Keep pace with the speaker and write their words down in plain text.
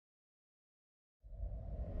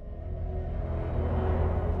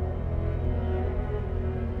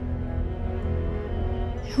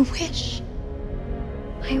You wish.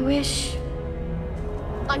 I wish.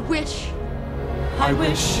 I wish. I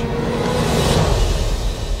wish.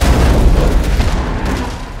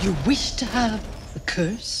 You wish to have the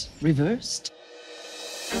curse reversed?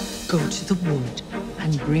 Go to the wood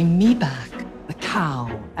and bring me back the cow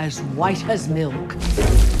as white as milk,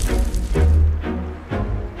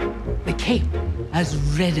 the cape as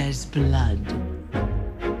red as blood,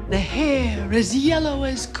 the hair as yellow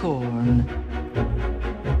as corn,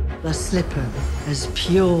 the slipper as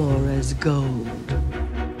pure as gold.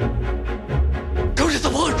 Go to the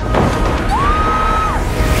wood!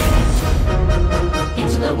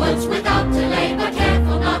 Into the woods without delay, but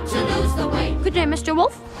careful not to lose the way. Good day, Mr.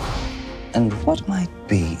 Wolf. And what might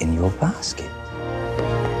be in your basket?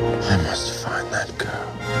 I must find that girl.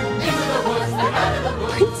 Into the woods, they're out of the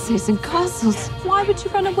woods. Princes and castles. Why would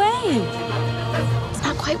you run away? It's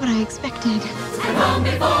not quite what I expected. And home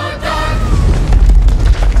before dark.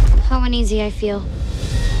 How uneasy I feel.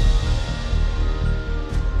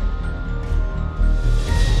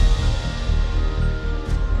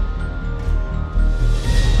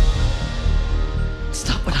 It's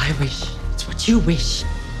not what I wish, it's what you wish.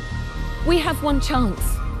 We have one chance.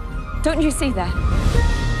 Don't you see that?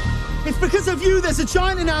 It's because of you there's a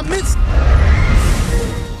giant in our midst.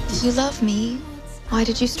 If you love me, why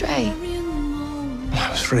did you stray? I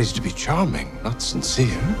was raised to be charming, not sincere.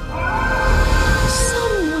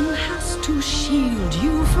 Someone has to shield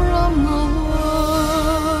you from the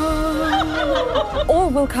world. All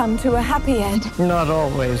will come to a happy end. Not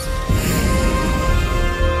always.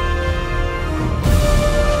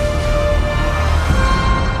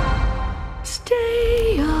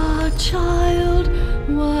 Stay a child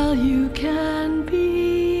while you can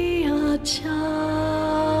be a child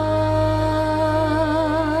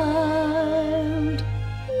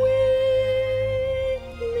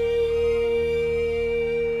with me.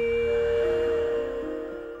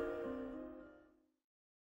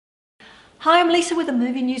 Hi, I'm Lisa with a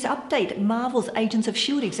movie news update. Marvel's Agents of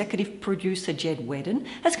S.H.I.E.L.D. executive producer Jed Whedon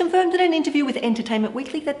has confirmed in an interview with Entertainment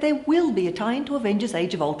Weekly that there will be a tie-in to Avengers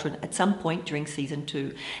Age of Ultron at some point during Season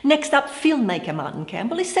 2. Next up, filmmaker Martin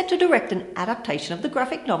Campbell is set to direct an adaptation of the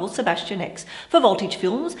graphic novel Sebastian X for Voltage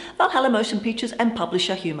Films, Valhalla Motion Pictures and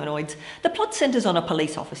publisher Humanoids. The plot centres on a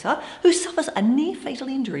police officer who suffers a near-fatal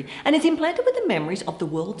injury and is implanted with the memories of the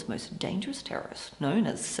world's most dangerous terrorist, known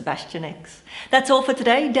as Sebastian X. That's all for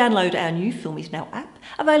today. Download our new Film Is Now app,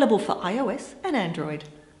 available for iOS and Android.